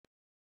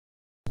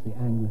the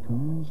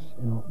Anglicans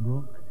in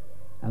Ockbrook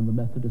and the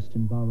Methodist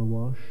in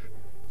Burrowash,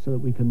 so that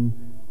we can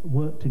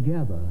work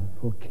together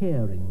for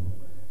caring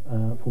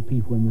for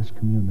people in this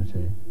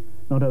community,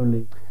 not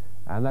only...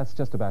 And that's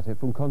just about it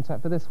from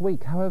Contact for this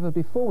week. However,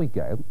 before we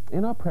go,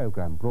 in our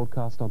programme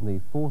broadcast on the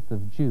 4th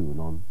of June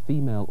on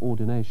female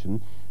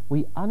ordination,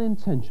 we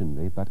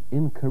unintentionally but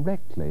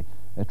incorrectly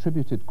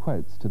attributed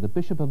quotes to the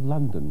Bishop of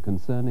London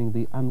concerning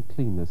the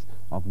uncleanness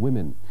of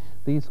women.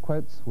 These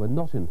quotes were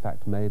not in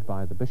fact made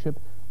by the Bishop,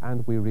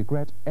 and we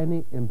regret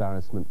any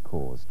embarrassment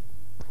caused.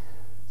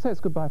 So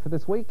it's goodbye for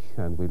this week,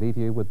 and we leave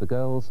you with the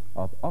girls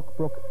of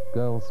Ockbrook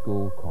Girls'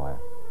 School Choir.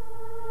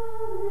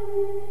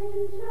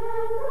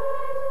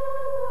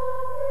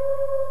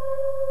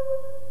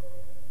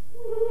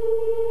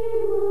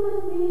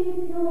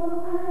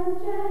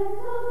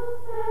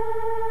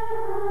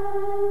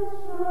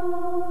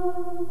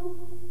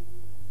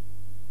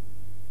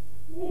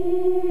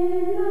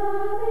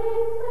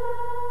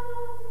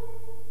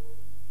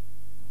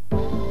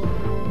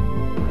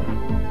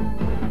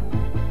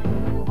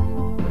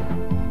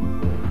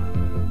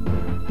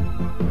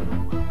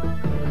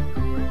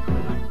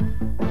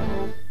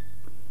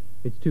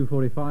 It's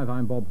 2:45,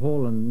 I'm Bob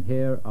Hall, and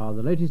here are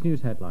the latest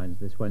news headlines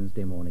this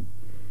Wednesday morning.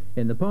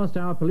 In the past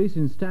hour, police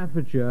in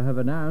Staffordshire have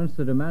announced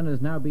that a man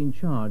has now been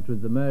charged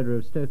with the murder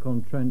of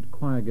Stoke-on-Trent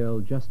choir girl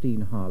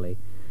Justine Harley.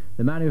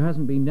 The man, who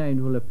hasn't been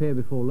named, will appear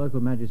before local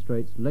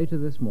magistrates later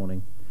this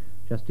morning.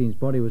 Justine's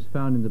body was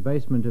found in the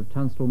basement of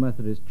Tunstall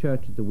Methodist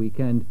Church at the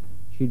weekend.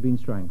 She'd been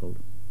strangled.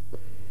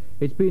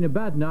 It's been a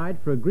bad night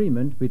for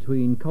agreement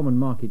between common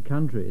market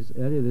countries.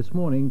 Earlier this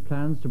morning,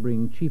 plans to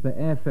bring cheaper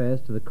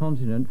airfares to the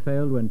continent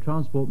failed when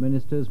transport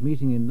ministers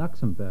meeting in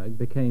Luxembourg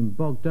became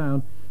bogged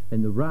down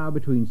in the row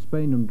between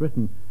Spain and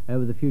Britain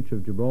over the future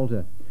of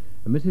Gibraltar.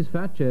 And Mrs.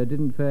 Thatcher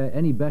didn't fare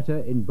any better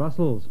in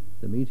Brussels.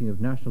 The meeting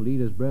of national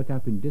leaders broke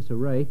up in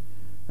disarray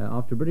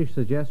after British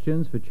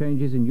suggestions for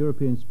changes in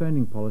European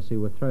spending policy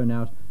were thrown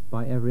out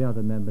by every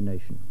other member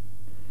nation.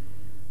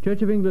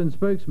 Church of England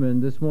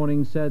spokesman this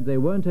morning said they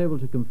weren't able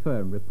to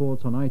confirm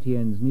reports on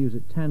ITN's News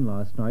at 10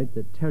 last night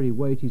that Terry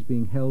Waite is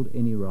being held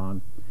in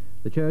Iran.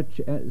 The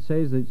church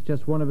says that it's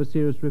just one of a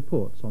series of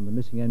reports on the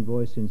missing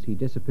envoy since he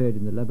disappeared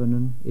in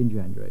Lebanon in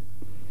January.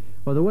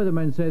 Well, the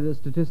weathermen say that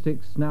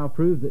statistics now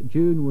prove that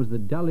June was the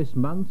dullest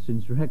month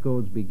since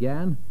records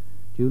began.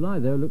 July,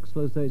 though, looks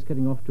as though it's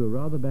getting off to a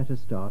rather better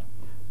start.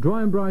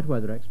 Dry and bright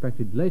weather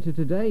expected later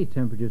today,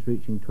 temperatures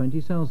reaching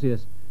 20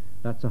 Celsius.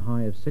 That's a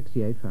high of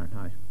 68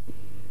 Fahrenheit.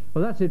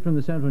 Well, that's it from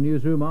the Central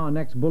Newsroom. Our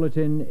next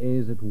bulletin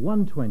is at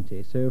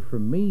 1:20. So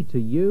from me to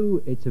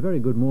you, it's a very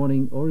good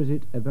morning, or is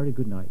it a very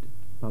good night?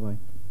 Bye-bye.